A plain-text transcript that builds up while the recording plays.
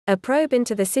A probe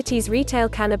into the city's retail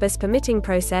cannabis permitting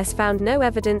process found no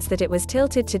evidence that it was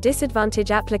tilted to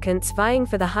disadvantage applicants vying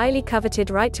for the highly coveted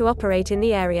right to operate in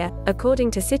the area,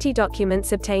 according to city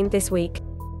documents obtained this week.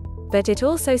 But it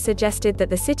also suggested that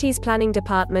the city's planning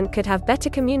department could have better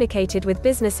communicated with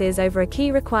businesses over a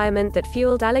key requirement that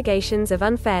fueled allegations of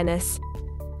unfairness.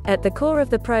 At the core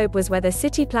of the probe was whether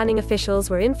city planning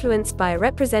officials were influenced by a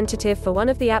representative for one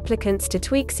of the applicants to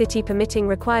tweak city permitting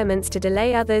requirements to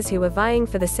delay others who were vying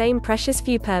for the same precious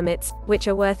few permits, which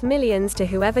are worth millions to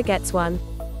whoever gets one.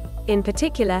 In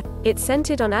particular, it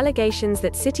centered on allegations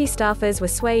that city staffers were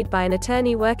swayed by an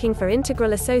attorney working for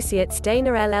Integral Associates Dana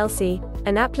LLC,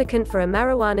 an applicant for a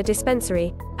marijuana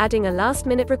dispensary, adding a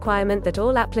last-minute requirement that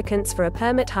all applicants for a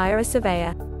permit hire a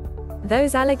surveyor.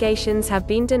 Those allegations have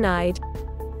been denied.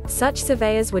 Such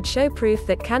surveyors would show proof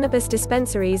that cannabis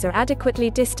dispensaries are adequately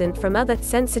distant from other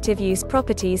sensitive use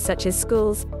properties such as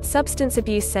schools, substance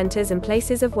abuse centers and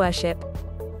places of worship.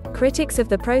 Critics of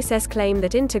the process claim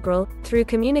that Integral, through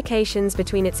communications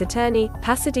between its attorney,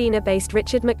 Pasadena-based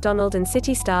Richard McDonald, and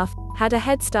city staff, had a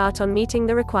head start on meeting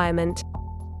the requirement.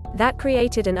 That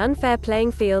created an unfair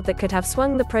playing field that could have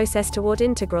swung the process toward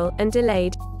Integral, and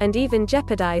delayed, and even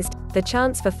jeopardized, the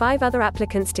chance for 5 other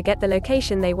applicants to get the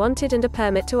location they wanted and a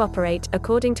permit to operate,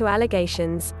 according to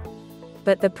allegations.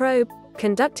 But the probe,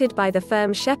 conducted by the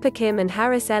firm Shepper Kim and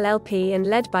Harris LLP and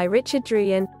led by Richard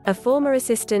Druyan, a former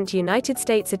assistant United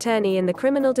States attorney in the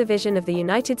Criminal Division of the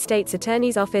United States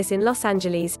Attorney's Office in Los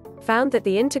Angeles, found that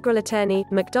the Integral attorney,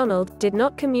 McDonald, did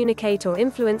not communicate or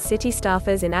influence city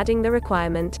staffers in adding the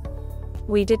requirement.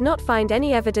 We did not find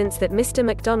any evidence that Mr.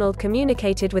 McDonald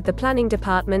communicated with the planning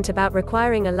department about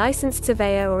requiring a licensed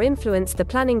surveyor or influenced the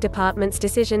planning department's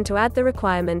decision to add the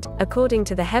requirement, according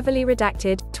to the heavily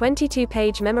redacted,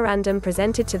 22-page memorandum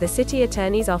presented to the city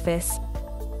attorney's office.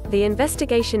 The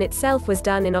investigation itself was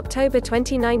done in October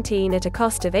 2019 at a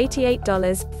cost of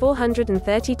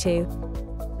 $88,432.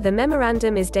 The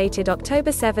memorandum is dated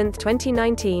October 7,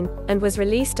 2019, and was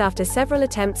released after several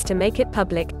attempts to make it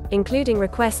public, including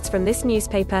requests from this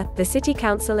newspaper, the City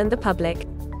Council and the public.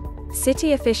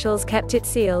 City officials kept it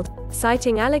sealed,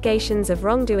 citing allegations of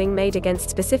wrongdoing made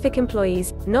against specific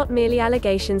employees, not merely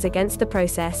allegations against the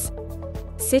process.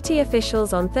 City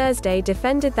officials on Thursday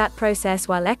defended that process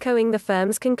while echoing the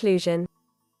firm's conclusion.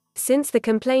 Since the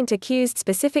complaint accused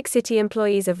specific city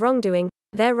employees of wrongdoing,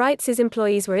 their rights as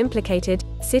employees were implicated,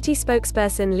 city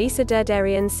spokesperson Lisa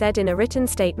Derderian said in a written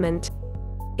statement.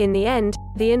 In the end,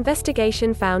 the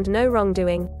investigation found no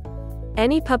wrongdoing.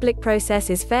 Any public process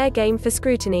is fair game for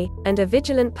scrutiny, and a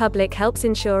vigilant public helps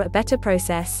ensure a better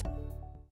process.